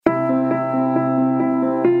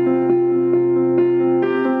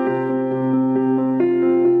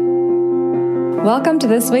Welcome to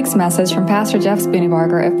this week's message from Pastor Jeff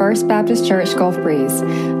Spooneybarger at First Baptist Church Gulf Breeze,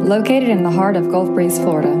 located in the heart of Gulf Breeze,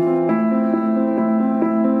 Florida.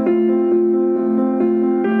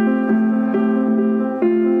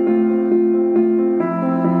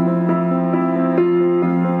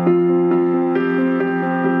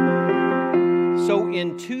 So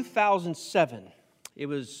in 2007, it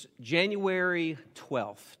was January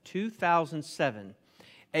 12th, 2007,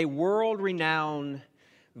 a world-renowned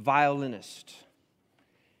violinist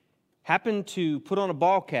happened to put on a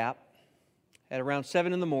ball cap at around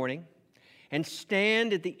 7 in the morning and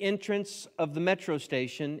stand at the entrance of the metro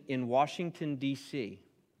station in Washington, D.C.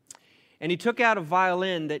 And he took out a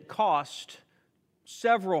violin that cost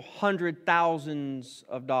several hundred thousands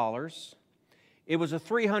of dollars. It was a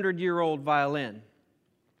 300-year-old violin.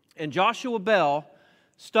 And Joshua Bell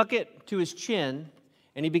stuck it to his chin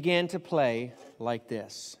and he began to play like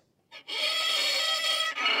this.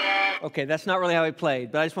 Okay, that's not really how he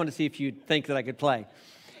played, but I just wanted to see if you'd think that I could play.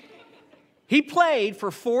 He played for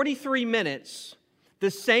 43 minutes the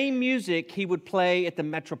same music he would play at the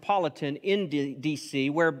Metropolitan in D.C.,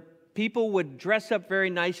 where people would dress up very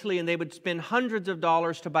nicely and they would spend hundreds of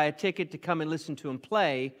dollars to buy a ticket to come and listen to him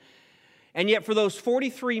play. And yet for those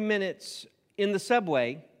 43 minutes in the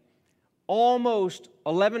subway, almost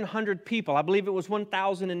 1,100 people, I believe it was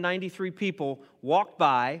 1,093 people, walked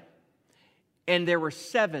by, and there were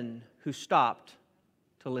 7 who stopped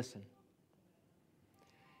to listen.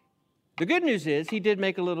 The good news is he did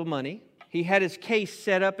make a little money. He had his case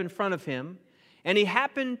set up in front of him, and he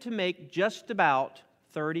happened to make just about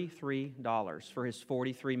 $33 for his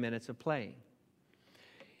 43 minutes of playing.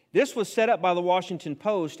 This was set up by the Washington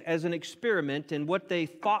Post as an experiment, and what they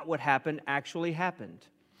thought would happen actually happened.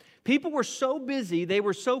 People were so busy, they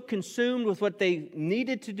were so consumed with what they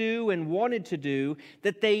needed to do and wanted to do,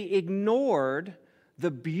 that they ignored the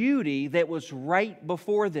beauty that was right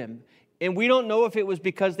before them. And we don't know if it was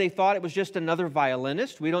because they thought it was just another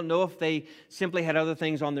violinist. We don't know if they simply had other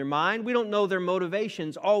things on their mind. We don't know their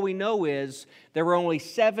motivations. All we know is there were only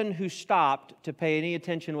 7 who stopped to pay any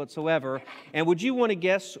attention whatsoever. And would you want to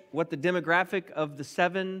guess what the demographic of the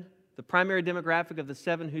 7, the primary demographic of the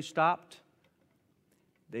 7 who stopped?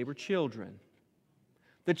 They were children.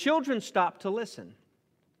 The children stopped to listen.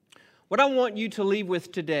 What I want you to leave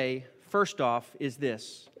with today, first off, is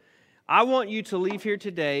this. I want you to leave here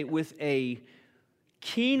today with a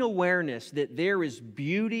keen awareness that there is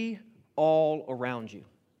beauty all around you.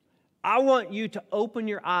 I want you to open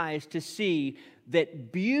your eyes to see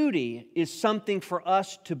that beauty is something for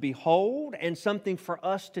us to behold and something for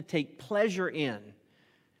us to take pleasure in.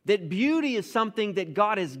 That beauty is something that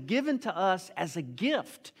God has given to us as a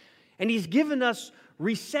gift. And He's given us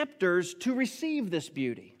receptors to receive this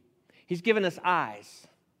beauty. He's given us eyes.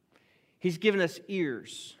 He's given us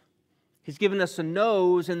ears. He's given us a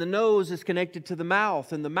nose, and the nose is connected to the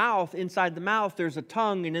mouth. And the mouth, inside the mouth, there's a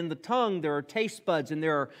tongue. And in the tongue, there are taste buds. And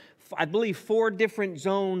there are, I believe, 4 different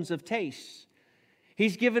zones of taste.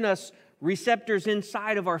 He's given us receptors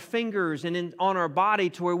inside of our fingers and on our body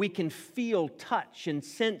to where we can feel, touch, and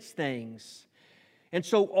sense things. And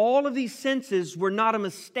so all of these senses were not a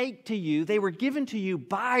mistake to you. They were given to you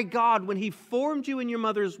by God when He formed you in your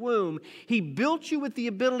mother's womb. He built you with the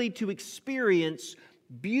ability to experience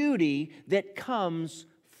beauty that comes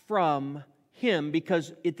from Him,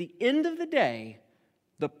 because at the end of the day,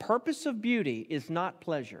 the purpose of beauty is not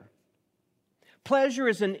pleasure. Pleasure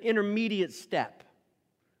is an intermediate step.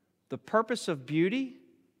 The purpose of beauty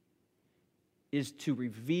is to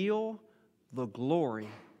reveal the glory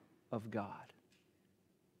of God.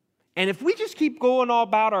 And if we just keep going all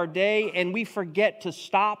about our day and we forget to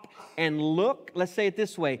stop and look, let's say it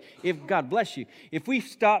this way, if God bless you, if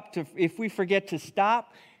we forget to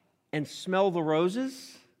stop and smell the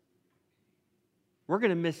roses, we're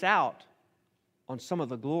going to miss out on some of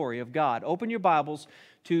the glory of God. Open your Bibles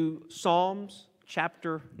to Psalms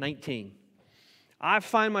chapter 19. I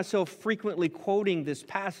find myself frequently quoting this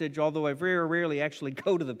passage, although I very rarely actually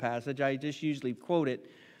go to the passage. I just usually quote it.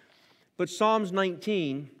 But Psalms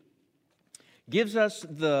 19 gives us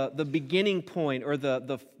the beginning point, or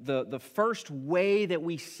the first way that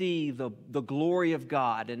we see the glory of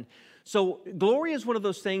God. And so glory is one of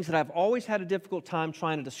those things that I've always had a difficult time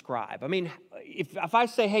trying to describe. I mean, if I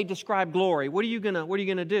say, hey, describe glory, what are you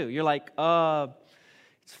gonna do? You're like,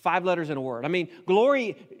 it's 5 letters in a word. I mean,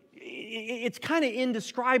 glory, it's kind of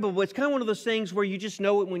indescribable. It's kind of one of those things where you just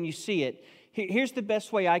know it when you see it. Here's the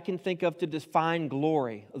best way I can think of to define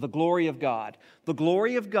glory, the glory of God. The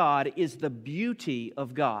glory of God is the beauty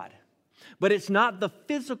of God. But it's not the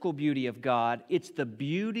physical beauty of God, it's the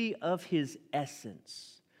beauty of His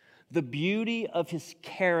essence. the beauty of His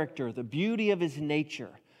character, the beauty of His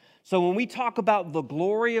nature. So when we talk about the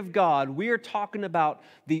glory of God, we are talking about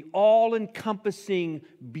the all-encompassing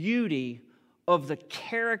beauty of the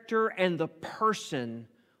character and the person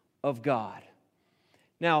of God.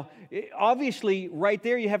 Now, obviously, right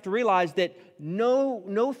there you have to realize that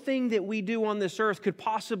no thing that we do on this earth could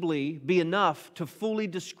possibly be enough to fully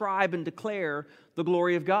describe and declare the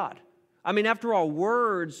glory of God. I mean, after all,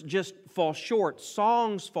 words just fall short.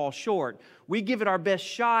 Songs fall short. We give it our best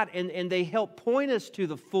shot, and they help point us to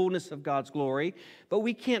the fullness of God's glory, but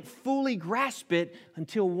we can't fully grasp it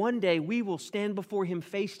until one day we will stand before Him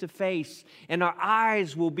face to face, and our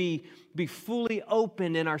eyes will be fully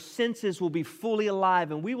open, and our senses will be fully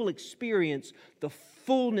alive, and we will experience the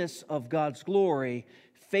fullness of God's glory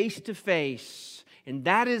face to face. And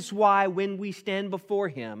that is why when we stand before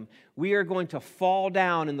Him, we are going to fall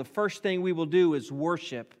down, and the first thing we will do is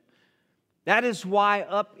worship. That is why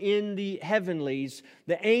up in the heavenlies,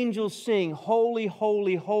 the angels sing, "Holy,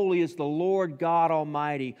 holy, holy is the Lord God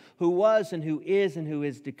Almighty, who was and who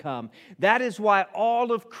is to come." That is why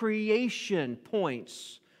all of creation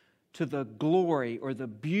points to the glory or the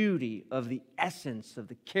beauty of the essence of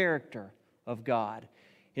the character of God.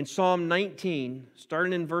 In Psalm 19,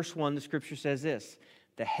 starting in verse 1, the Scripture says this: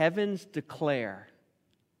 "The heavens declare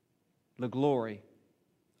the glory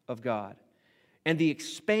of God, and the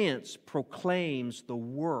expanse proclaims the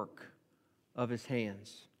work of His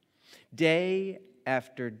hands. Day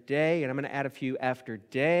after day," and I'm going to add a few, after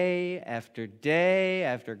day, after day,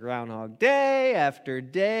 after Groundhog Day, after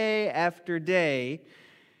day, after day,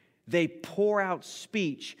 they pour out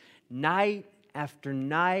speech night after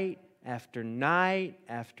night, after night,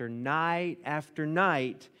 after night, after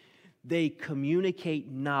night. They communicate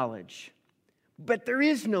knowledge. But there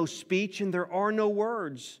is no speech and there are no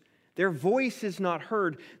words. Their voice is not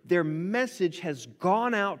heard. Their message has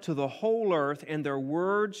gone out to the whole earth, and their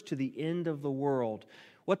words to the end of the world.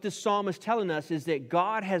 What this psalm is telling us is that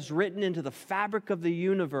God has written into the fabric of the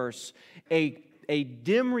universe a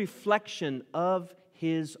dim reflection of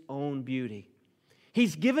His own beauty.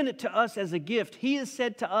 He's given it to us as a gift. He has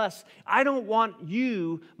said to us, "I don't want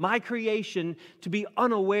you, my creation, to be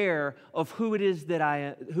unaware of who it is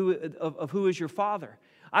that who is your Father.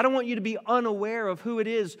 I don't want you to be unaware of who it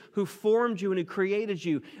is who formed you and who created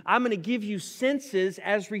you. I'm going to give you senses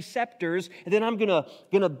as receptors, and then I'm going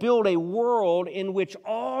to build a world in which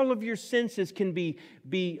all of your senses can be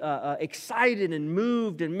excited and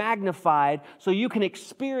moved and magnified, so you can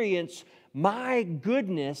experience my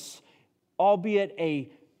goodness, albeit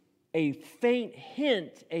a faint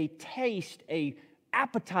hint, a taste, a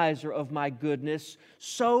appetizer of my goodness,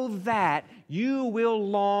 so that you will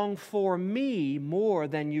long for me more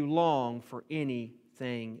than you long for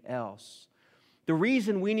anything else." The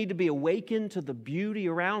reason we need to be awakened to the beauty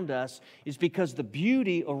around us is because the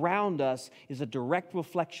beauty around us is a direct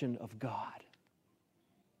reflection of God.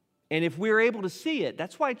 And if we're able to see it,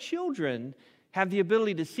 that's why children have the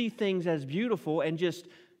ability to see things as beautiful and just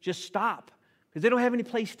stop. Because they don't have any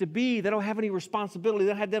place to be. They don't have any responsibility.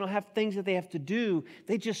 They don't have things that they have to do.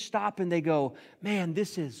 They just stop and they go, "Man,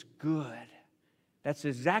 this is good." That's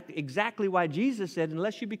exactly why Jesus said,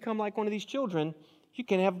 unless you become like one of these children, you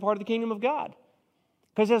can't have a part of the kingdom of God.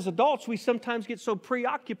 Because as adults, we sometimes get so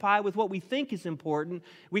preoccupied with what we think is important.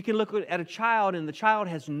 We can look at a child, and the child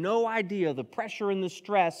has no idea the pressure and the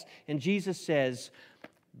stress, and Jesus says,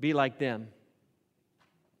 "Be like them."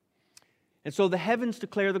 And so the heavens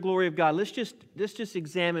declare the glory of God. Let's just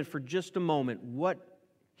examine for just a moment what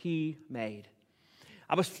He made.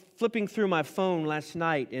 I was flipping through my phone last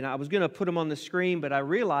night, and I was going to put them on the screen, but I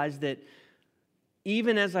realized that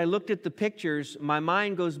even as I looked at the pictures, my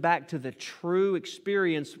mind goes back to the true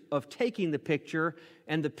experience of taking the picture,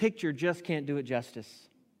 and the picture just can't do it justice.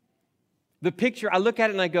 The picture, I look at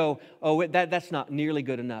it and I go, "Oh, that's not nearly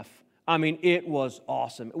good enough." I mean, it was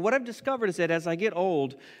awesome. What I've discovered is that as I get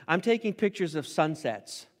old, I'm taking pictures of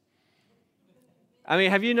sunsets. I mean,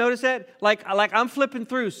 have you noticed that? Like I'm flipping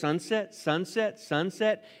through sunset, sunset,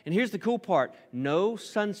 sunset. And here's the cool part. No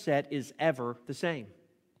sunset is ever the same.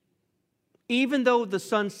 Even though the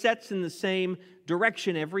sun sets in the same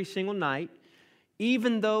direction every single night,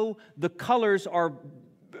 even though the colors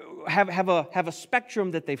have a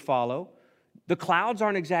spectrum that they follow, the clouds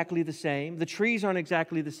aren't exactly the same. The trees aren't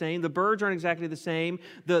exactly the same. The birds aren't exactly the same.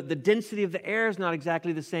 The density of the air is not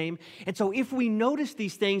exactly the same. And so if we notice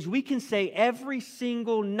these things, we can say every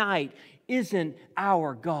single night, "Isn't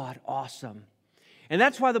our God awesome?" And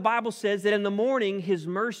that's why the Bible says that in the morning, His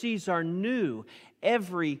mercies are new.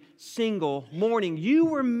 every single morning. You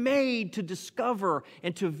were made to discover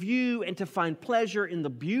and to view and to find pleasure in the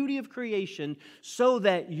beauty of creation so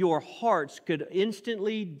that your hearts could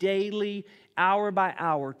instantly, daily, hour by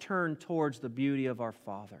hour turn towards the beauty of our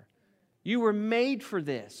Father. You were made for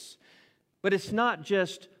this. But it's not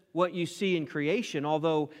just what you see in creation,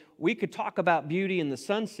 although we could talk about beauty in the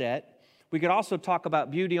sunset. We could also talk about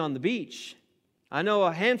beauty on the beach. I know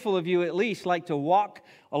a handful of you at least like to walk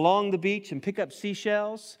along the beach and pick up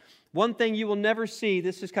seashells. One thing you will never see,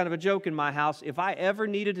 this is kind of a joke in my house, if I ever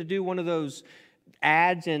needed to do one of those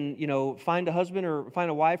ads and, find a husband or find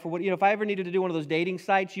a wife or what, if I ever needed to do one of those dating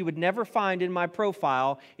sites, you would never find in my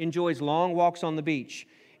profile, enjoys long walks on the beach.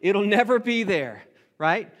 It'll never be there,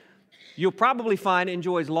 right? You'll probably find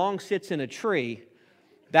enjoys long sits in a tree.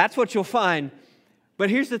 That's what you'll find. But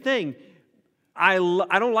here's the thing. I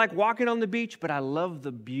don't like walking on the beach, but I love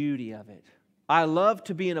the beauty of it. I love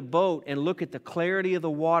to be in a boat and look at the clarity of the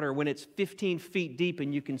water when it's 15 feet deep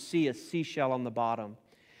and you can see a seashell on the bottom.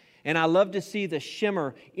 And I love to see the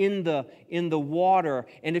shimmer in the water.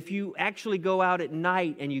 And if you actually go out at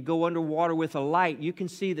night and you go underwater with a light, you can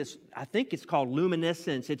see this, I think it's called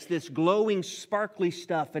luminescence. It's this glowing, sparkly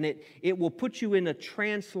stuff, and it will put you in a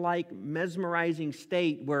trance-like, mesmerizing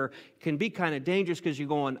state where it can be kind of dangerous because you're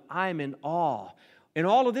going, I'm in awe. And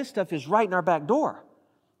all of this stuff is right in our back door.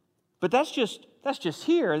 But that's just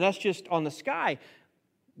here, and that's just on the sky.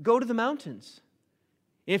 Go to the mountains.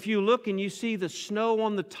 If you look and you see the snow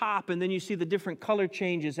on the top and then you see the different color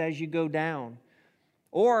changes as you go down.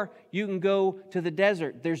 Or you can go to the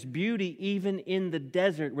desert. There's beauty even in the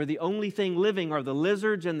desert where the only thing living are the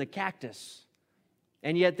lizards and the cactus.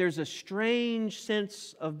 And yet there's a strange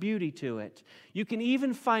sense of beauty to it. You can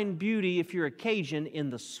even find beauty if you're a Cajun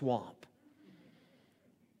in the swamp.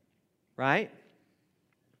 Right?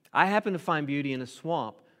 I happen to find beauty in a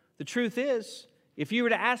swamp. The truth is, if you were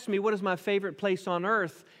to ask me what is my favorite place on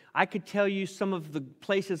earth, I could tell you some of the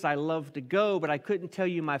places I love to go, but I couldn't tell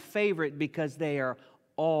you my favorite because they are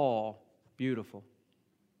all beautiful.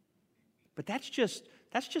 But that's just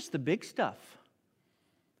the big stuff.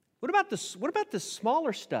 What about the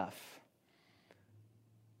smaller stuff?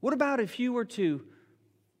 What about if you were to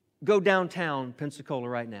go downtown Pensacola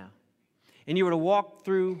right now and you were to walk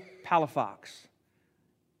through Palafox?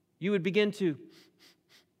 You would begin to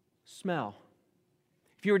smell.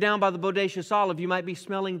 If you were down by the Bodacious Olive, you might be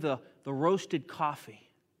smelling the roasted coffee.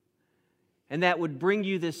 And that would bring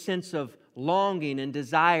you this sense of longing and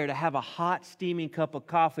desire to have a hot, steaming cup of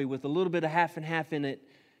coffee with a little bit of half and half in it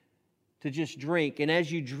to just drink. And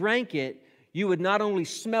as you drank it, you would not only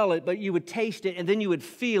smell it, but you would taste it, and then you would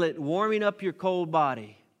feel it warming up your cold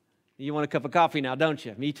body. You want a cup of coffee now, don't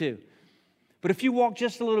you? Me too. But if you walk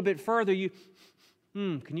just a little bit further,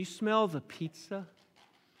 can you smell the pizza?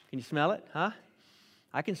 Can you smell it, huh?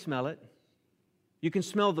 I can smell it. You can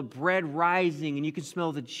smell the bread rising, and you can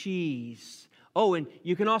smell the cheese. Oh, and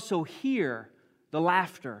you can also hear the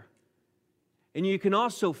laughter. And you can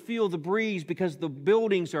also feel the breeze because the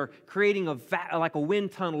buildings are creating like a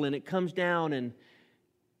wind tunnel, and it comes down, and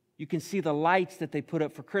you can see the lights that they put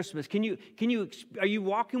up for Christmas. Are you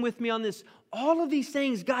walking with me on this? All of these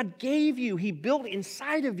things God gave you, He built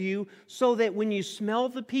inside of you so that when you smell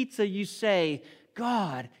the pizza, you say,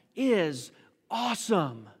 God is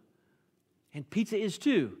awesome. And pizza is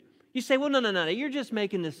too. You say, well, no, you're just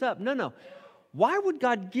making this up. No. Why would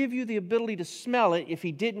God give you the ability to smell it if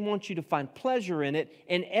He didn't want you to find pleasure in it?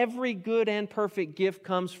 And every good and perfect gift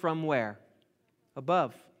comes from where?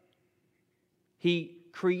 Above. He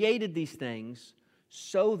created these things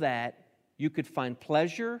so that you could find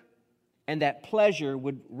pleasure, and that pleasure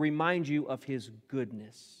would remind you of His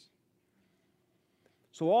goodness.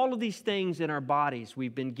 So all of these things in our bodies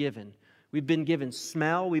we've been given. We've been given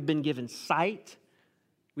smell. We've been given sight.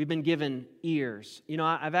 We've been given ears.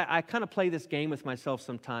 I kind of play this game with myself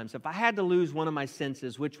sometimes. If I had to lose one of my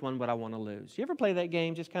senses, which one would I want to lose? You ever play that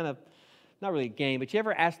game? Just kind of, not really a game, but you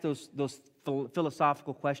ever ask those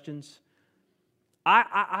philosophical questions?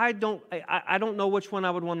 I don't know which one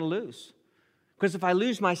I would want to lose. Because if I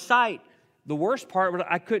lose my sight, the worst part was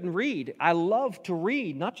I couldn't read. I love to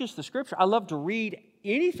read, not just the Scripture. I love to read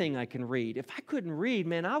anything I can read. If I couldn't read,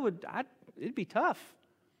 man, it'd be tough.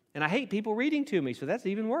 And I hate people reading to me, so that's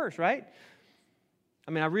even worse, right?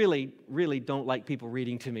 I mean, I really, really don't like people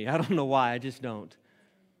reading to me. I don't know why, I just don't.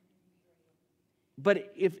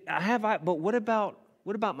 But what about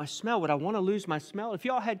my smell? Would I want to lose my smell? If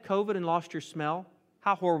y'all had COVID and lost your smell,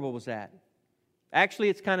 how horrible was that? Actually,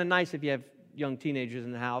 it's kind of nice if you have young teenagers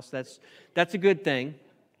in the house. That's a good thing.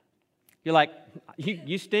 You're like,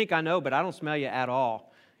 you stink, I know, but I don't smell you at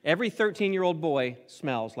all. Every 13-year-old boy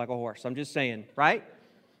smells like a horse. I'm just saying, right?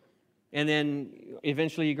 And then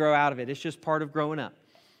eventually you grow out of it. It's just part of growing up.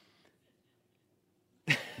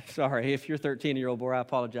 Sorry, if you're a 13-year-old boy, I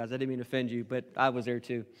apologize. I didn't mean to offend you, but I was there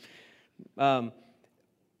too.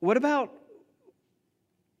 What about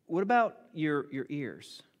your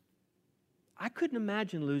ears? I couldn't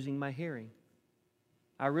imagine losing my hearing.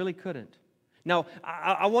 I really couldn't. Now,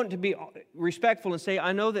 I want to be respectful and say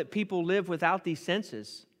I know that people live without these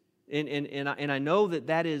senses, and I know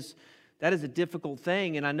that is a difficult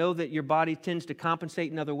thing, and I know that your body tends to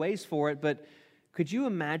compensate in other ways for it, but could you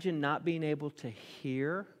imagine not being able to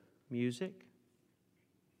hear music?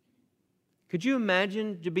 Could you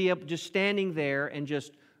imagine to be up just standing there and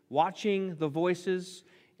just watching the voices?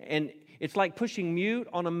 And it's like pushing mute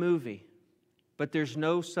on a movie, but there's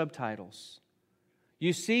no subtitles.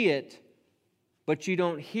 You see it, but you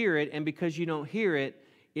don't hear it, and because you don't hear it,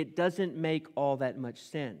 it doesn't make all that much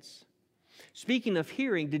sense. Speaking of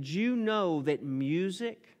hearing, did you know that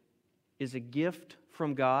music is a gift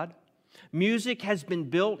from God? Music has been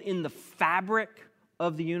built in the fabric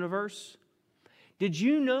of the universe. Did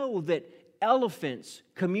you know that elephants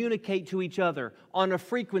communicate to each other on a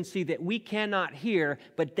frequency that we cannot hear,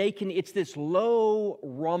 but they can? It's this low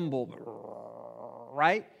rumble,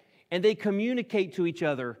 right? And they communicate to each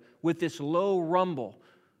other with this low rumble.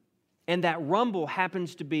 And that rumble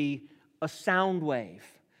happens to be a sound wave.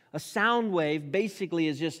 A sound wave basically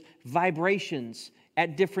is just vibrations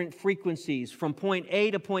at different frequencies. From point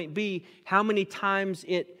A to point B, how many times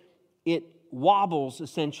it wobbles,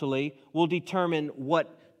 essentially, will determine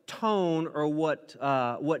what tone or what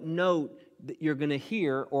note that you're going to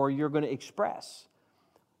hear or you're going to express.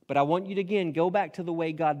 But I want you to, again, go back to the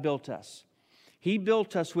way God built us. He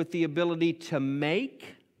built us with the ability to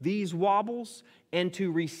make these wobbles and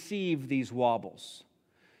to receive these wobbles.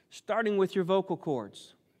 Starting with your vocal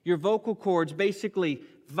cords. Your vocal cords basically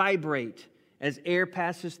vibrate as air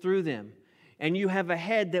passes through them. And you have a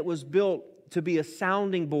head that was built to be a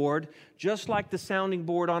sounding board, just like the sounding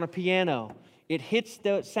board on a piano. It hits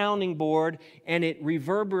the sounding board and it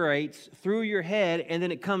reverberates through your head, and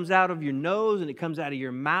then it comes out of your nose and it comes out of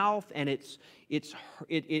your mouth, and it's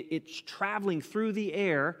traveling through the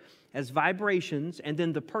air as vibrations, and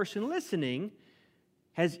then the person listening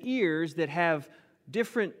has ears that have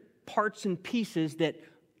different parts and pieces that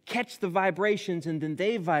catch the vibrations, and then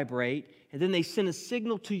they vibrate, and then they send a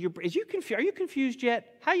signal to your brain. Are you confused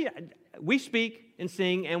yet? We speak and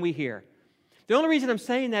sing and we hear. The only reason I'm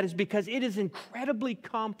saying that is because it is incredibly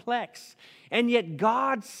complex. And yet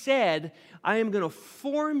God said, I am going to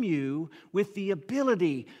form you with the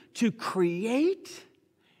ability to create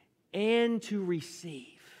and to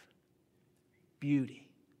receive beauty.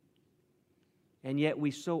 And yet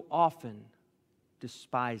we so often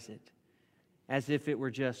despise it as if it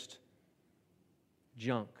were just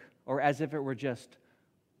junk or as if it were just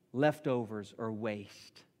leftovers or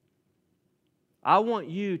waste. I want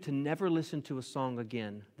you to never listen to a song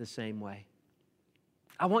again the same way.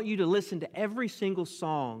 I want you to listen to every single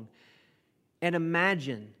song and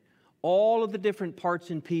imagine all of the different parts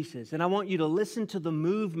and pieces. And I want you to listen to the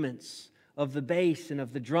movements of the bass and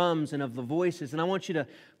of the drums and of the voices. And I want you to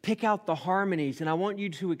pick out the harmonies. And I want you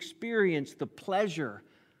to experience the pleasure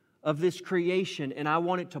of this creation. And I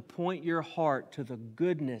want it to point your heart to the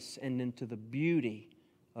goodness and into the beauty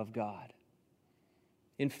of God.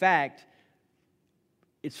 In fact,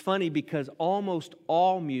 it's funny because almost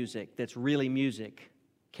all music that's really music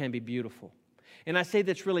can be beautiful. And I say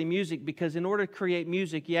that's really music because in order to create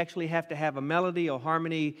music, you actually have to have a melody, a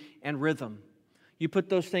harmony, and rhythm. You put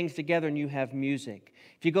those things together and you have music.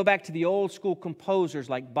 If you go back to the old school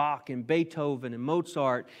composers like Bach and Beethoven and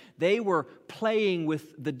Mozart, they were playing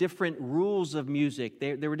with the different rules of music.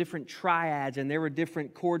 There were different triads and there were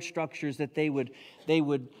different chord structures that they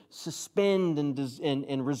would suspend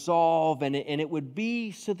and resolve, and it would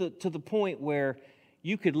be to the point where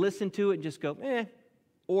you could listen to it and just go,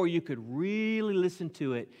 or you could really listen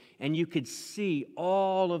to it and you could see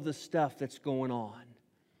all of the stuff that's going on.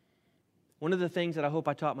 One of the things that I hope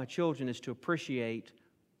I taught my children is to appreciate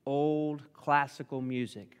old classical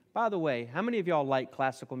music. By the way, how many of y'all like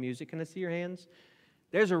classical music? Can I see your hands?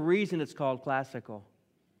 There's a reason it's called classical.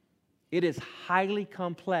 It is highly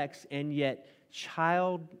complex and yet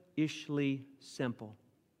childishly simple.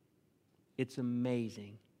 It's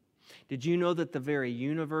amazing. Did you know that the very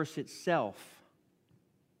universe itself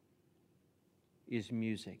is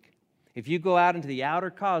music? If you go out into the outer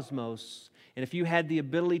cosmos, and if you had the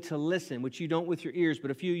ability to listen, which you don't with your ears,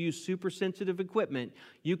 but if you use super sensitive equipment,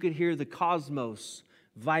 you could hear the cosmos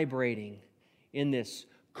vibrating in this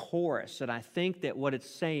chorus. And I think that what it's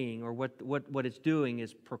saying, or what it's doing,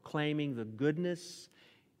 is proclaiming the goodness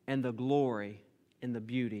and the glory and the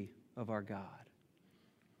beauty of our God.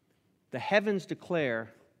 The heavens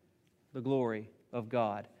declare the glory of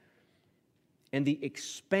God, and the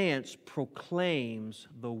expanse proclaims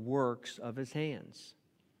the works of His hands.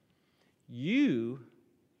 You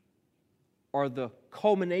are the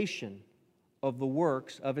culmination of the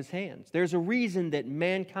works of His hands. There's a reason that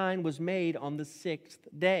mankind was made on the sixth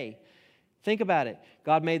day. Think about it.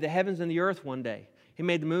 God made the heavens and the earth one day. He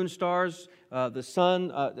made the moon, stars, the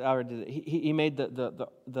sun. He made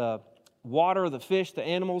the water, the fish, the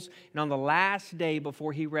animals. And on the last day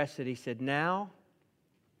before He rested, He said, now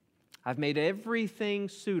I've made everything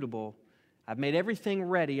suitable. I've made everything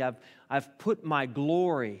ready. I've put my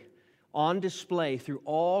glory on display through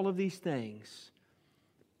all of these things.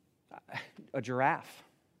 A giraffe.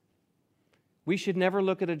 We should never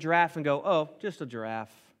look at a giraffe and go, oh, just a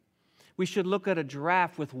giraffe. We should look at a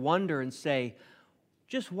giraffe with wonder and say,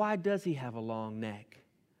 just why does he have a long neck?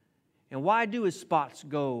 And why do his spots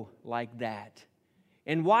go like that?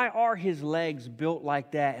 And why are his legs built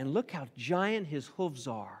like that? And look how giant his hooves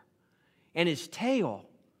are. And his tail.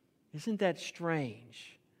 Isn't that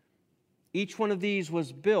strange? Each one of these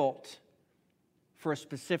was built for a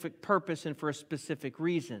specific purpose and for a specific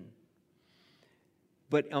reason.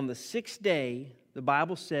 But on the sixth day, the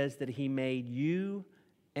Bible says that He made you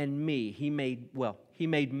and me. He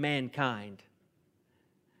made mankind.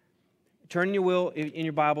 Turn in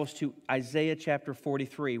your Bibles to Isaiah chapter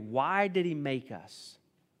 43. Why did He make us?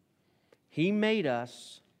 He made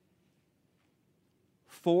us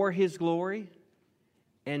for His glory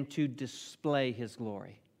and to display His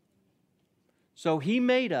glory. So He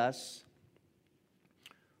made us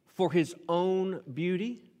for His own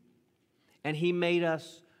beauty, and He made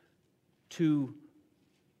us to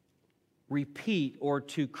repeat or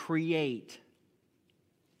to create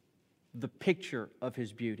the picture of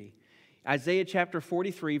His beauty. Isaiah chapter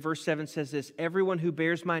 43, verse 7 says this, everyone who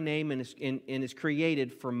bears my name and is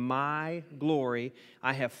created for my glory,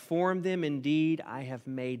 I have formed them, indeed, I have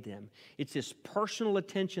made them. It's this personal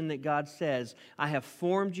attention that God says, I have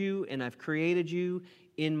formed you and I've created you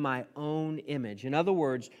in my own image. In other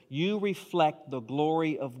words, you reflect the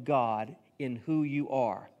glory of God in who you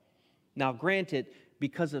are. Now, granted,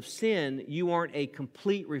 because of sin, you aren't a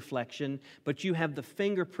complete reflection, but you have the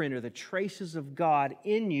fingerprint or the traces of God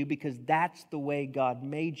in you because that's the way God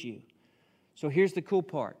made you. So here's the cool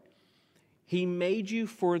part. He made you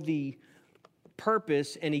for the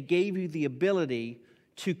purpose, and He gave you the ability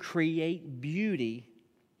to create beauty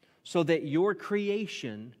so that your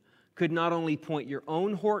creation could not only point your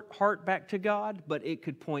own heart back to God, but it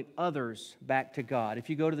could point others back to God. If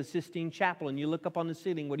you go to the Sistine Chapel and you look up on the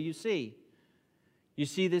ceiling, what do you see? You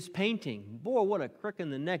see this painting. Boy, what a crick in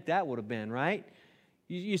the neck that would have been, right?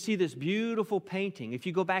 You see this beautiful painting. If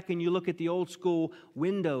you go back and you look at the old school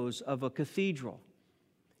windows of a cathedral,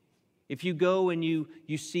 if you go and you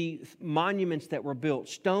see monuments that were built,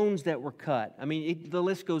 stones that were cut, I mean, the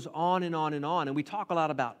list goes on and on and on. And we talk a lot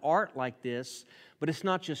about art like this, but it's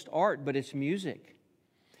not just art, but it's music.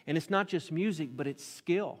 And it's not just music, but it's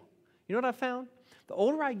skill. You know what I found? The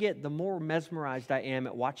older I get, the more mesmerized I am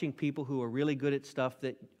at watching people who are really good at stuff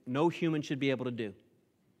that no human should be able to do.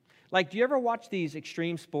 Like, do you ever watch these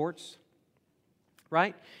extreme sports?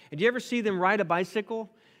 Right? And do you ever see them ride a bicycle,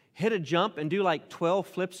 hit a jump, and do like 12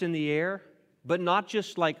 flips in the air? But not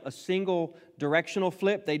just like a single directional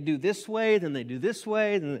flip. They do this way, then they do this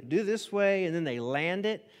way, then they do this way, and then they land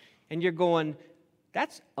it. And you're going,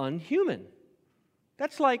 that's unhuman.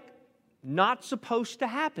 That's like not supposed to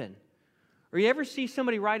happen. Or you ever see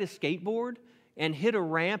somebody ride a skateboard and hit a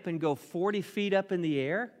ramp and go 40 feet up in the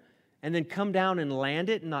air and then come down and land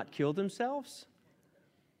it and not kill themselves?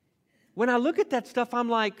 When I look at that stuff, I'm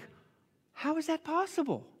like, how is that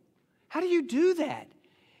possible? How do you do that?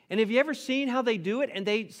 And have you ever seen how they do it? And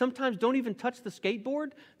they sometimes don't even touch the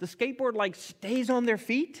skateboard. The skateboard like stays on their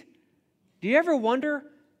feet. Do you ever wonder,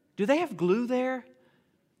 do they have glue there?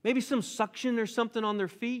 Maybe some suction or something on their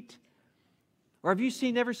feet? Or have you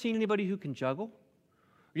never seen anybody who can juggle?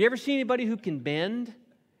 Or you ever seen anybody who can bend?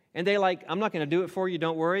 And they like, I'm not going to do it for you,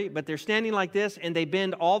 don't worry. But they're standing like this, and they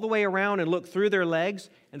bend all the way around and look through their legs,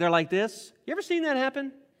 and they're like this. You ever seen that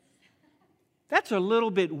happen? That's a little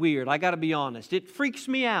bit weird, I got to be honest. It freaks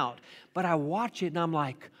me out. But I watch it, and I'm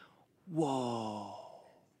like, whoa.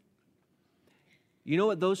 You know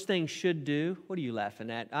what those things should do? What are you laughing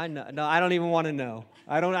at? I know. No, I don't even want to know.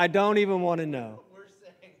 I don't even want to know.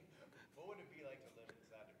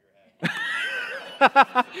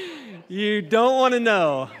 You don't want to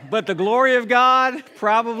know, but the glory of God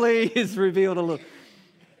probably is revealed a little.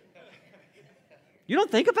 You don't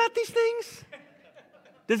think about these things?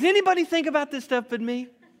 Does anybody think about this stuff but me?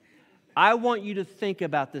 I want you to think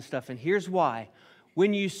about this stuff, and here's why.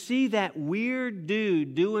 When you see that weird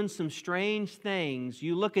dude doing some strange things,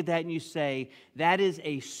 you look at that and you say, that is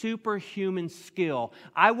a superhuman skill.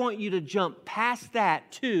 I want you to jump past that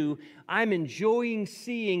to, I'm enjoying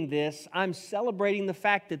seeing this. I'm celebrating the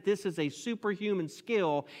fact that this is a superhuman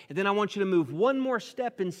skill. And then I want you to move one more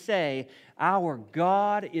step and say, our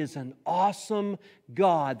God is an awesome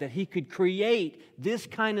God, that He could create this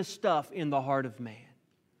kind of stuff in the heart of man.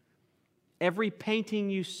 Every painting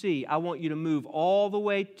you see, I want you to move all the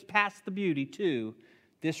way past the beauty to,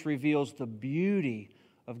 this reveals the beauty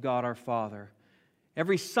of God our Father.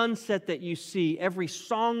 Every sunset that you see, every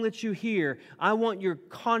song that you hear, I want your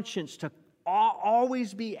conscience to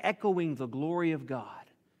always be echoing the glory of God.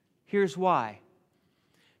 Here's why.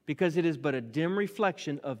 Because it is but a dim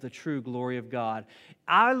reflection of the true glory of God.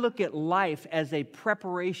 I look at life as a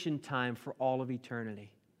preparation time for all of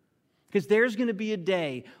eternity. Because there's going to be a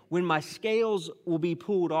day when my scales will be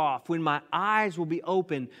pulled off, when my eyes will be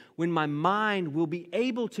open, when my mind will be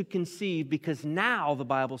able to conceive, because now, the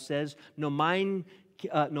Bible says, no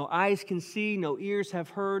eyes can see, no ears have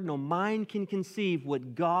heard, no mind can conceive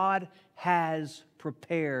what God has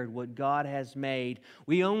prepared, what God has made.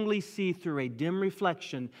 We only see through a dim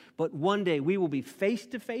reflection, but one day we will be face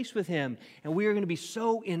to face with Him, and we are going to be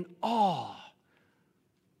so in awe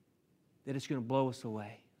that it's going to blow us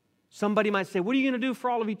away. Somebody might say, what are you going to do for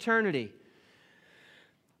all of eternity?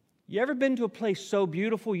 You ever been to a place so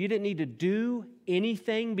beautiful you didn't need to do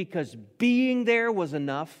anything because being there was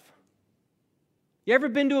enough? You ever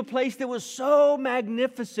been to a place that was so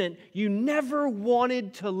magnificent you never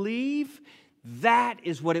wanted to leave? That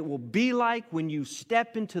is what it will be like when you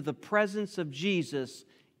step into the presence of Jesus,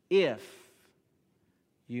 if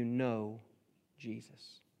you know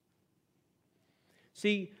Jesus.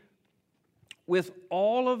 See, with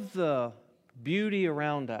all of the beauty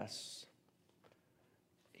around us,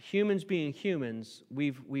 humans being humans,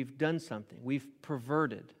 we've done something. We've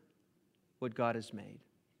perverted what God has made.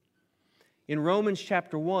 In Romans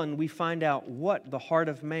chapter 1, we find out what the heart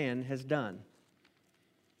of man has done.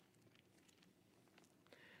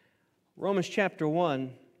 Romans chapter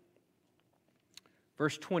 1,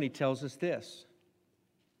 verse 20 tells us this.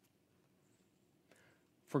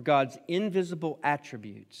 For God's invisible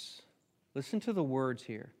attributes, listen to the words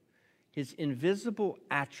here. His invisible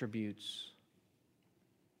attributes,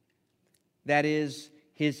 that is,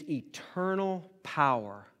 His eternal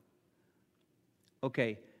power.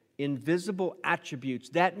 Okay, invisible attributes.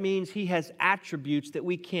 That means He has attributes that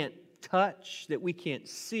we can't touch, that we can't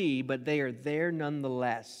see, but they are there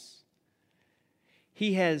nonetheless.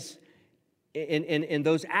 He has, and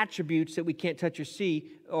those attributes that we can't touch or see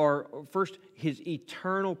are, first, His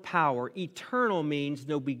eternal power. Eternal means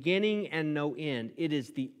no beginning and no end. It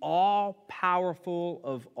is the all-powerful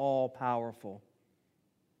of all-powerful.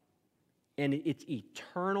 And it's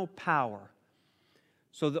eternal power.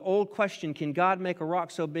 So the old question, can God make a rock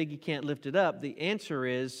so big He can't lift it up? The answer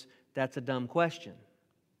is, that's a dumb question.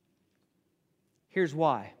 Here's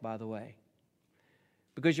why, by the way.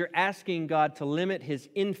 Because you're asking God to limit His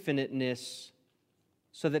infiniteness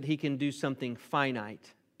so that He can do something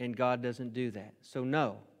finite, and God doesn't do that. So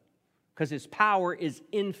no, because His power is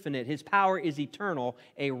infinite. His power is eternal.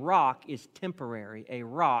 A rock is temporary. A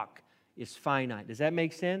rock is finite. Does that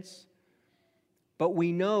make sense? But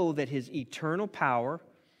we know that His eternal power,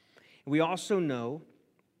 we also know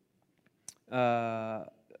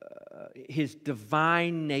His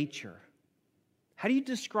divine nature. How do you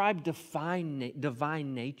describe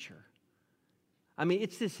divine nature? I mean,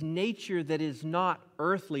 it's this nature that is not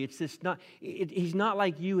earthly. He's not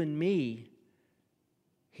like you and me.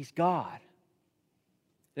 He's God.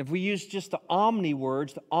 If we use just the omni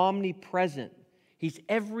words, the omnipresent, He's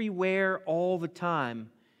everywhere all the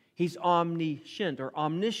time. He's omniscient or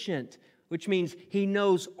omniscient, which means He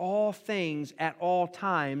knows all things at all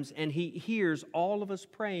times, and He hears all of us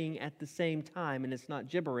praying at the same time, and it's not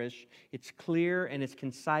gibberish. It's clear and it's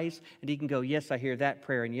concise, and He can go, yes, I hear that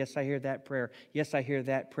prayer, and yes, I hear that prayer. Yes, I hear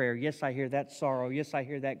that prayer. Yes, I hear that sorrow. Yes, I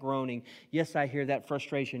hear that groaning. Yes, I hear that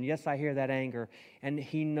frustration. Yes, I hear that anger. And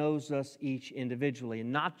He knows us each individually,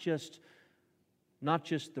 and not just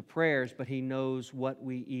the prayers, but He knows what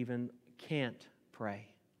we even can't pray.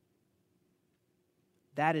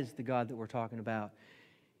 That is the God that we're talking about.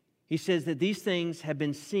 He says that these things have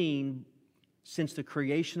been seen since the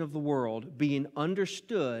creation of the world, being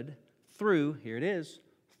understood through, here it is,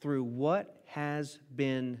 through what has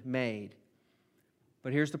been made.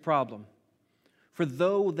 But here's the problem. For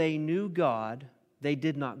though they knew God, they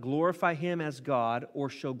did not glorify Him as God or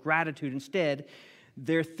show gratitude. Instead,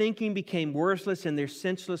 Their thinking became worthless and their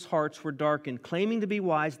senseless hearts were darkened. Claiming to be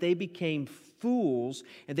wise, they became fools,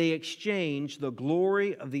 and they exchanged the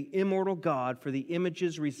glory of the immortal God for the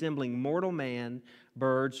images resembling mortal man,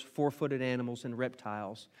 birds, four-footed animals, and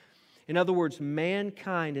reptiles. In other words,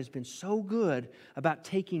 mankind has been so good about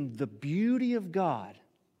taking the beauty of God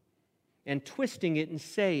and twisting it and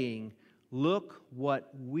saying, look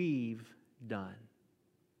what we've done.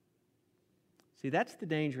 See, that's the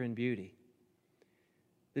danger in beauty.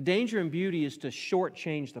 The danger in beauty is to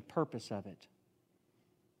shortchange the purpose of it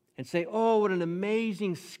and say, oh, what an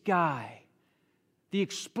amazing sky. The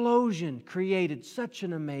explosion created such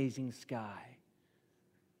an amazing sky.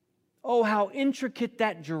 Oh, how intricate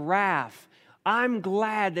that giraffe. I'm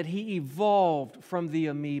glad that he evolved from the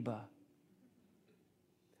amoeba.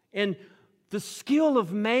 And the skill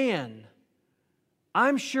of man,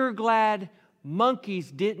 I'm sure glad monkeys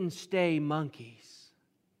didn't stay monkeys.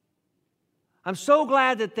 I'm so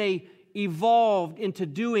glad that they evolved into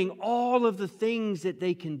doing all of the things that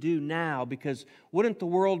they can do now, because wouldn't the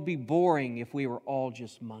world be boring if we were all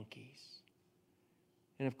just monkeys?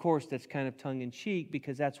 And of course, that's kind of tongue-in-cheek,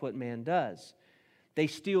 because that's what man does. They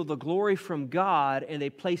steal the glory from God and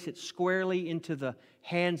they place it squarely into the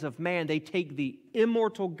hands of man. They take the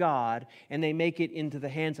immortal God and they make it into the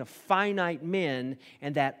hands of finite men,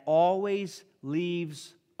 and that always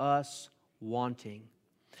leaves us wanting.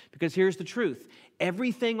 Because here's the truth.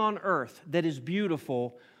 Everything on earth that is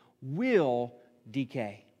beautiful will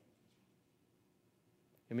decay.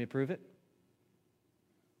 Let me prove it?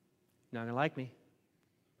 You're not going to like me.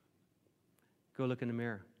 Go look in the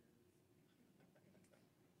mirror.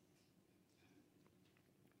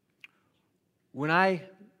 When I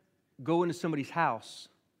go into somebody's house,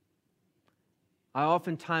 I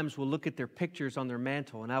oftentimes will look at their pictures on their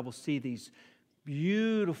mantle, and I will see these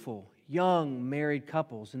beautiful, young married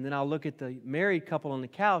couples. And then I'll look at the married couple on the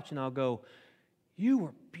couch, and I'll go, you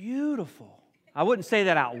were beautiful. I wouldn't say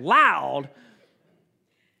that out loud,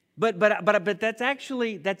 but that's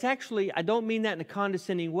actually, I don't mean that in a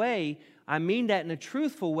condescending way. I mean that in a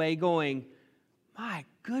truthful way, going, my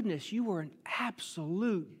goodness, you were an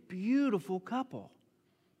absolute beautiful couple.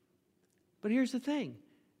 But here's the thing.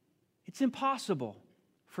 It's impossible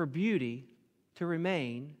for beauty to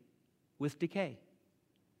remain with decay.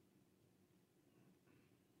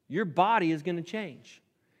 Your body is going to change.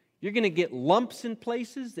 You're going to get lumps in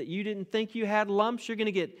places that you didn't think you had lumps. You're going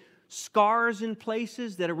to get scars in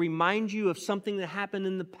places that remind you of something that happened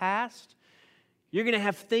in the past. You're going to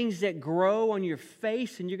have things that grow on your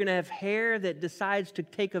face, and you're going to have hair that decides to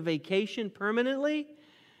take a vacation permanently.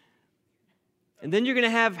 And then you're going to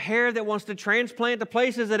have hair that wants to transplant to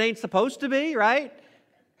places that ain't supposed to be, right?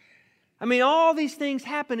 I mean, all these things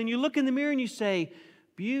happen, and you look in the mirror and you say,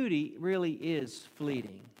 beauty really is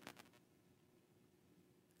fleeting.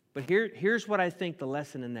 But here's what I think the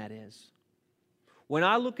lesson in that is. When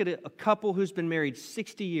I look at a couple who's been married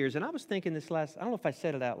 60 years, and I was thinking this I don't know if I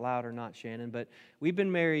said it out loud or not, Shannon, but we've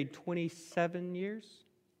been married 27 years.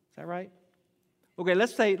 Is that right? Okay,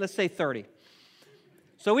 let's say 30.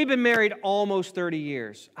 So we've been married almost 30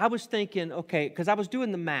 years. I was thinking, okay, because I was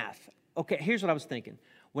doing the math. Okay, here's what I was thinking.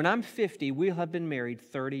 When I'm 50, we'll have been married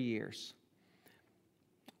 30 years.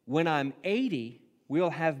 When I'm 80, we'll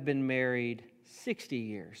have been married 60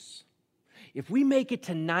 years. If we make it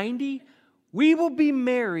to 90, we will be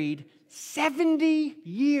married 70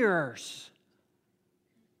 years.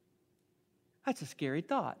 That's a scary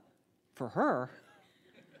thought for her.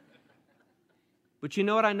 But you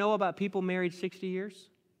know what I know about people married 60 years?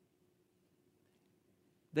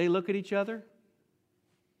 They look at each other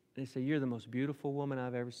and they say, you're the most beautiful woman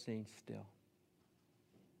I've ever seen still.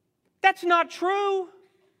 That's not true.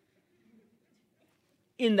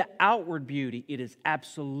 In the outward beauty, it is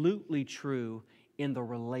absolutely true in the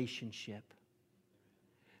relationship.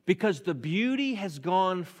 Because the beauty has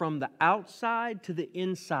gone from the outside to the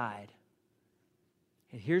inside.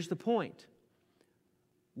 And here's the point.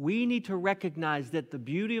 We need to recognize that the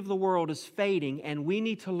beauty of the world is fading, and we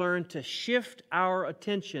need to learn to shift our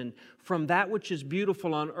attention from that which is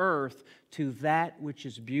beautiful on earth to that which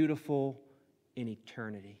is beautiful in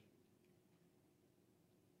eternity.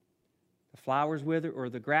 The flowers wither, or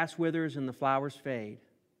the grass withers and the flowers fade,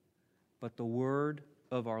 but the word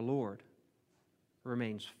of our Lord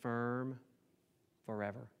remains firm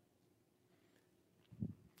forever.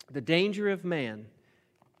 The danger of man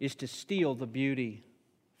is to steal the beauty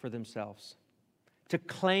for themselves, to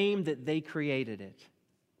claim that they created it.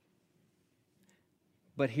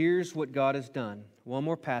 But here's what God has done. One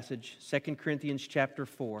more passage, 2 Corinthians chapter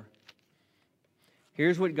 4.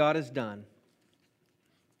 Here's what God has done.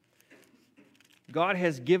 God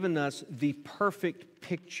has given us the perfect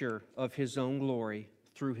picture of His own glory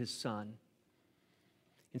through His Son.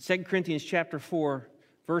 In 2 Corinthians chapter 4,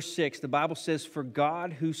 verse 6, the Bible says, "For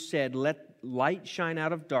God who said, 'Let light shine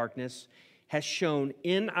out of darkness,' has shone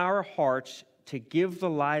in our hearts to give the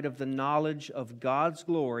light of the knowledge of God's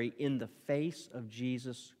glory in the face of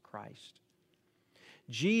Jesus Christ."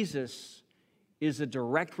 Jesus is a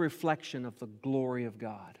direct reflection of the glory of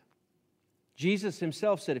God. Jesus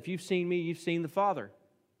Himself said, "If you've seen me, you've seen the Father."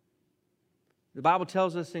 The Bible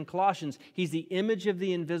tells us in Colossians, He's the image of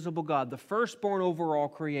the invisible God, the firstborn over all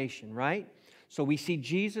creation, right? So we see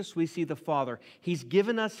Jesus, we see the Father. He's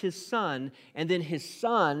given us His Son, and then His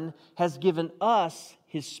Son has given us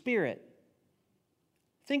His Spirit.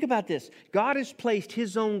 Think about this. God has placed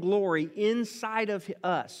His own glory inside of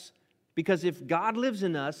us, because if God lives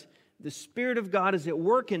in us, the Spirit of God is at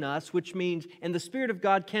work in us, which means, and the Spirit of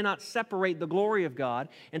God cannot separate the glory of God.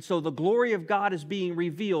 And so the glory of God is being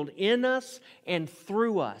revealed in us and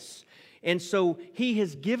through us. And so He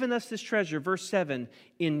has given us this treasure, verse 7,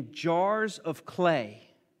 in jars of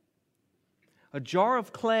clay. A jar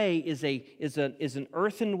of clay is an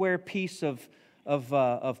earthenware piece of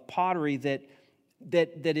pottery that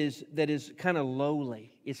is kind of lowly.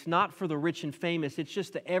 It's not for the rich and famous. It's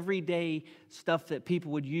just the everyday stuff that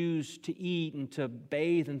people would use to eat and to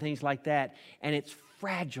bathe and things like that. And it's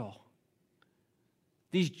fragile.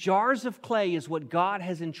 These jars of clay is what God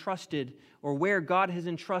has entrusted, or where God has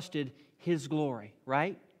entrusted His glory,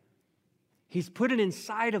 right? He's put it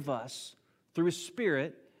inside of us through His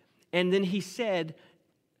Spirit. And then He said,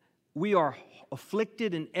 we are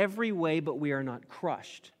afflicted in every way, but we are not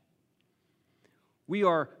crushed. We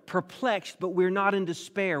are perplexed, but we're not in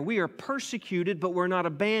despair. We are persecuted, but we're not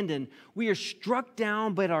abandoned. We are struck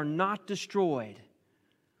down, but are not destroyed.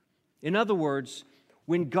 In other words,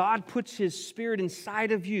 when God puts His Spirit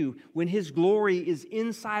inside of you, when His glory is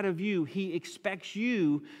inside of you, He expects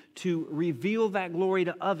you to reveal that glory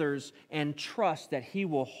to others and trust that He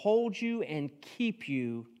will hold you and keep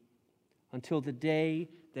you until the day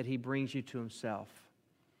that He brings you to Himself.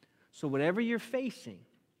 So whatever you're facing,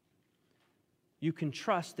 you can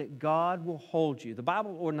trust that God will hold you. The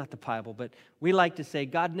Bible, or not the Bible, but we like to say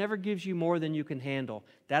God never gives you more than you can handle.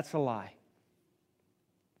 That's a lie.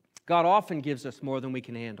 God often gives us more than we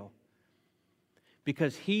can handle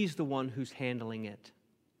because He's the one who's handling it.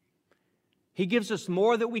 He gives us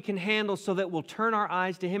more that we can handle so that we'll turn our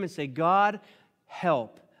eyes to Him and say, "God,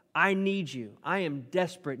 help. I need you. I am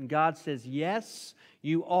desperate." And God says, "Yes,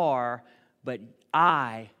 you are, but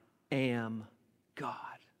I am God.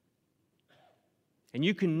 And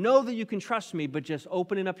you can know that you can trust me, but just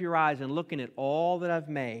opening up your eyes and looking at all that I've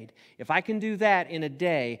made. If I can do that in a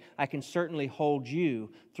day, I can certainly hold you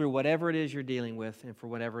through whatever it is you're dealing with and for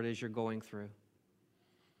whatever it is you're going through."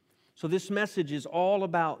 So this message is all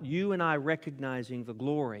about you and I recognizing the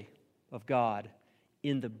glory of God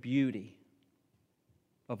in the beauty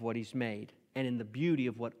of what He's made and in the beauty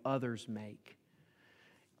of what others make,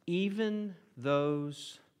 even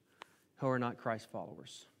those who are not Christ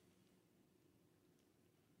followers.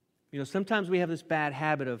 You know, sometimes we have this bad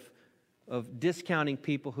habit of discounting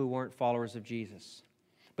people who weren't followers of Jesus.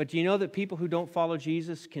 But do you know that people who don't follow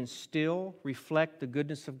Jesus can still reflect the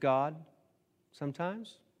goodness of God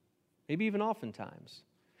sometimes? Maybe even oftentimes.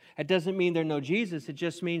 It doesn't mean they know Jesus. It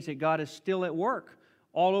just means that God is still at work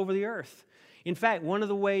all over the earth. In fact, one of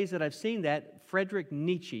the ways that I've seen that, Friedrich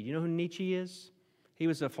Nietzsche. You know who Nietzsche is? He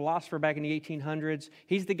was a philosopher back in the 1800s.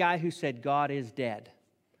 He's the guy who said God is dead.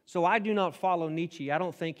 So I do not follow Nietzsche. I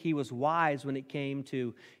don't think he was wise when it came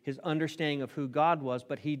to his understanding of who God was,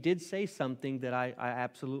 but he did say something that I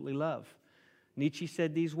absolutely love. Nietzsche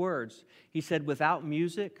said these words. He said, "Without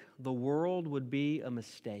music, the world would be a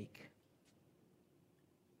mistake."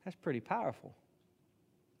 That's pretty powerful.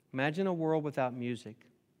 Imagine a world without music.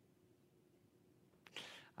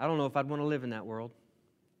 I don't know if I'd want to live in that world.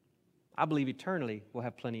 I believe eternally we'll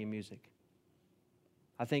have plenty of music.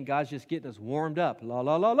 I think God's just getting us warmed up. La,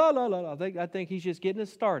 la, la, la, la, la. I think He's just getting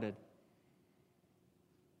us started.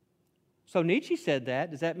 So Nietzsche said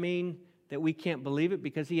that. Does that mean that we can't believe it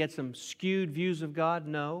because he had some skewed views of God?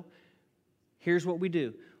 No. Here's what we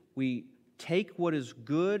do. We take what is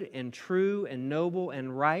good and true and noble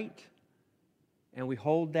and right, and we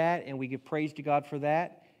hold that and we give praise to God for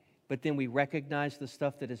that, but then we recognize the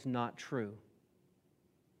stuff that is not true.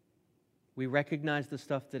 We recognize the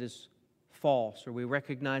stuff that is false, or we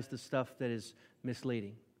recognize the stuff that is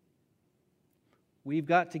misleading. We've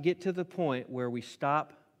got to get to the point where we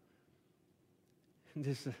stop,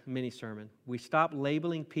 this is a mini sermon, we stop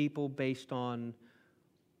labeling people based on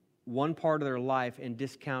one part of their life and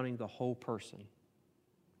discounting the whole person.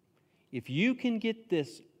 If you can get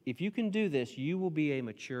this, if you can do this, you will be a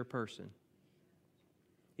mature person.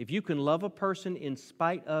 If you can love a person in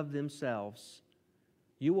spite of themselves,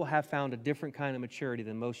 you will have found a different kind of maturity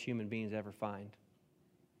than most human beings ever find.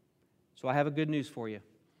 So I have a good news for you.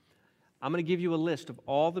 I'm going to give you a list of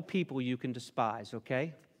all the people you can despise,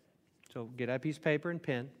 okay? So get out a piece of paper and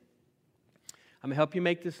pen. I'm going to help you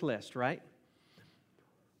make this list, right?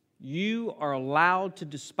 You are allowed to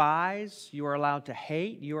despise, you are allowed to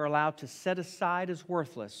hate, you are allowed to set aside as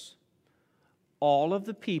worthless all of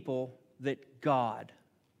the people that God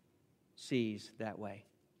sees that way.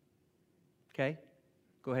 Okay?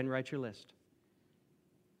 Go ahead and write your list.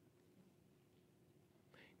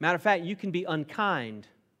 Matter of fact, you can be unkind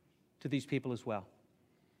to these people as well.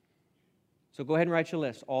 So go ahead and write your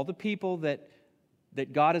list. All the people that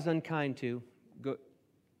God is unkind to.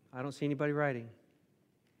 I don't see anybody writing.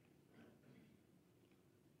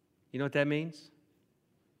 You know what that means?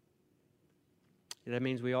 That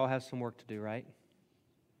means we all have some work to do, right?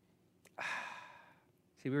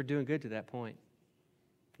 See, we were doing good to that point.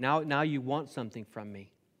 Now you want something from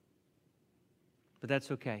me. But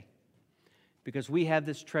that's okay. Because we have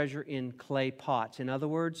this treasure in clay pots. In other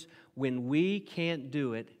words, when we can't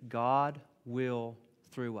do it, God will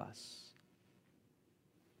through us.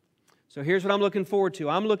 So here's what I'm looking forward to.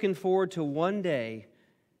 I'm looking forward to one day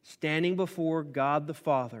standing before God the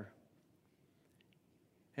Father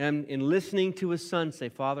and in listening to His Son say,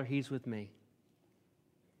 Father, He's with me.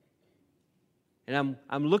 And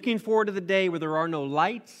I'm looking forward to the day where there are no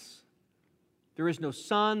lights, there is no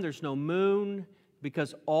sun, there's no moon,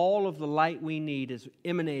 because all of the light we need is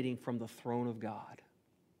emanating from the throne of God.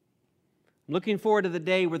 I'm looking forward to the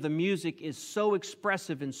day where the music is so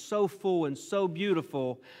expressive and so full and so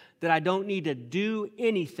beautiful that I don't need to do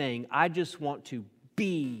anything. I just want to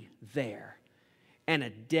be there. And a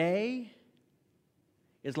day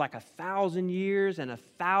is like 1,000 years, and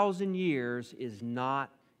 1,000 years is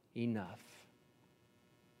not enough.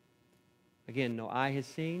 Again, no eye has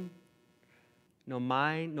seen,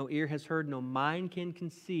 no ear has heard, no mind can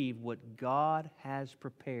conceive what God has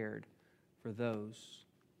prepared for those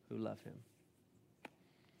who love Him.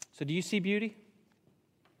 So do you see beauty?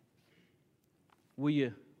 Will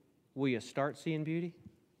you start seeing beauty?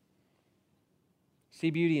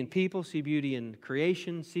 See beauty in people, see beauty in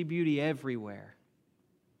creation, see beauty everywhere.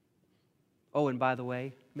 Oh, and by the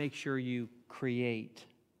way, make sure you create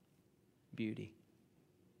beauty.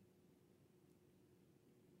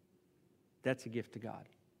 That's a gift to God.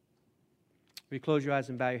 Will you close your eyes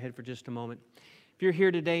and bow your head for just a moment? If you're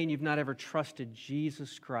here today and you've not ever trusted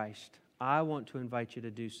Jesus Christ, I want to invite you to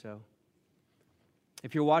do so.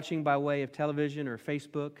 If you're watching by way of television or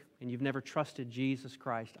Facebook and you've never trusted Jesus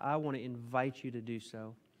Christ, I want to invite you to do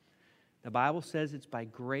so. The Bible says it's by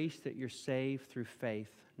grace that you're saved through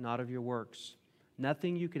faith, not of your works.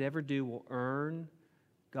 Nothing you could ever do will earn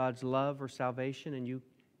God's love or salvation, and you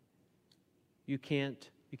can't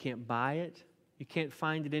buy it. You can't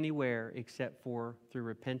find it anywhere except for through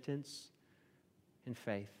repentance and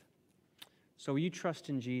faith. So will you trust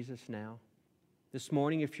in Jesus now? This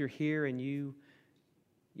morning, if you're here and you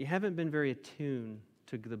haven't been very attuned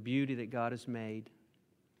to the beauty that God has made,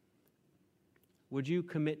 would you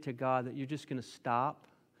commit to God that you're just going to stop,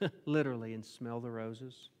 literally, and smell the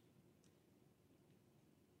roses?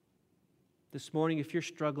 This morning, if you're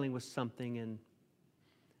struggling with something and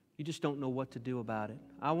you just don't know what to do about it,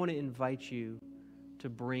 I want to invite you to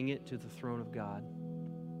bring it to the throne of God.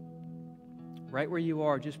 Right where you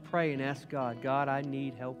are, just pray and ask God, God, I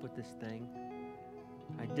need help with this thing.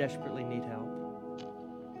 I desperately need help.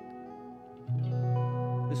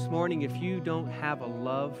 This morning, if you don't have a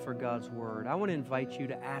love for God's Word, I want to invite you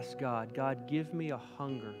to ask God, God, give me a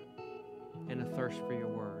hunger and a thirst for your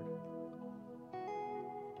Word.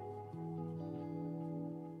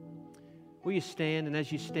 Will you stand? And as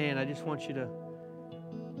you stand, I just want you to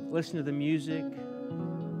listen to the music,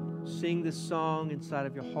 sing this song inside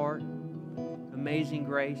of your heart, Amazing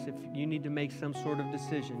Grace. If you need to make some sort of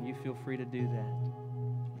decision, you feel free to do that.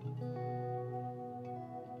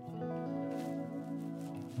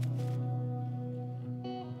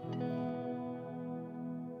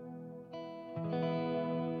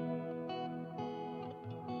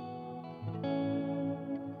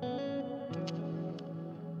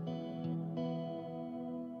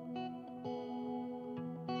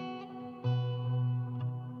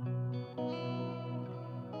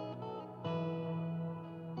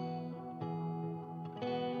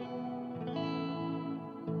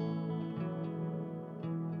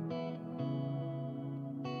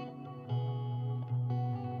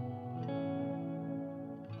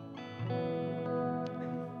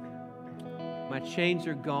 My chains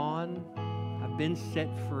are gone. I've been set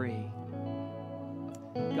free.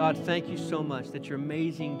 God, thank you so much that your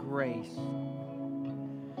amazing grace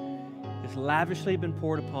has lavishly been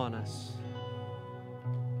poured upon us.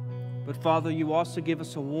 But Father, you also give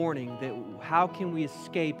us a warning that how can we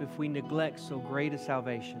escape if we neglect so great a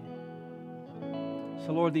salvation?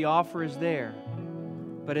 So Lord, the offer is there,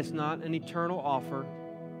 but it's not an eternal offer.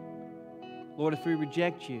 Lord, if we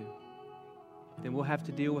reject you, then we'll have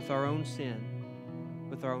to deal with our own sin,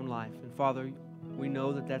 with our own life. And Father, we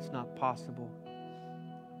know that that's not possible.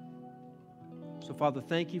 So Father,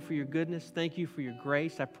 thank you for your goodness. Thank you for your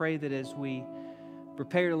grace. I pray that as we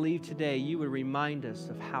prepare to leave today, you would remind us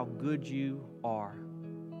of how good you are.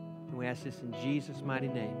 And we ask this in Jesus' mighty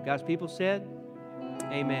name. God's people said,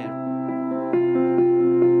 amen.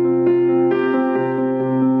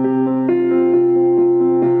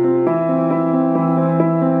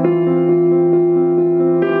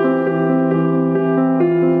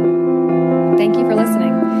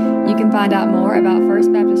 Find out more about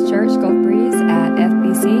First Baptist Church Gulf Breeze at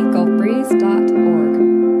fbcgulfbreeze.org.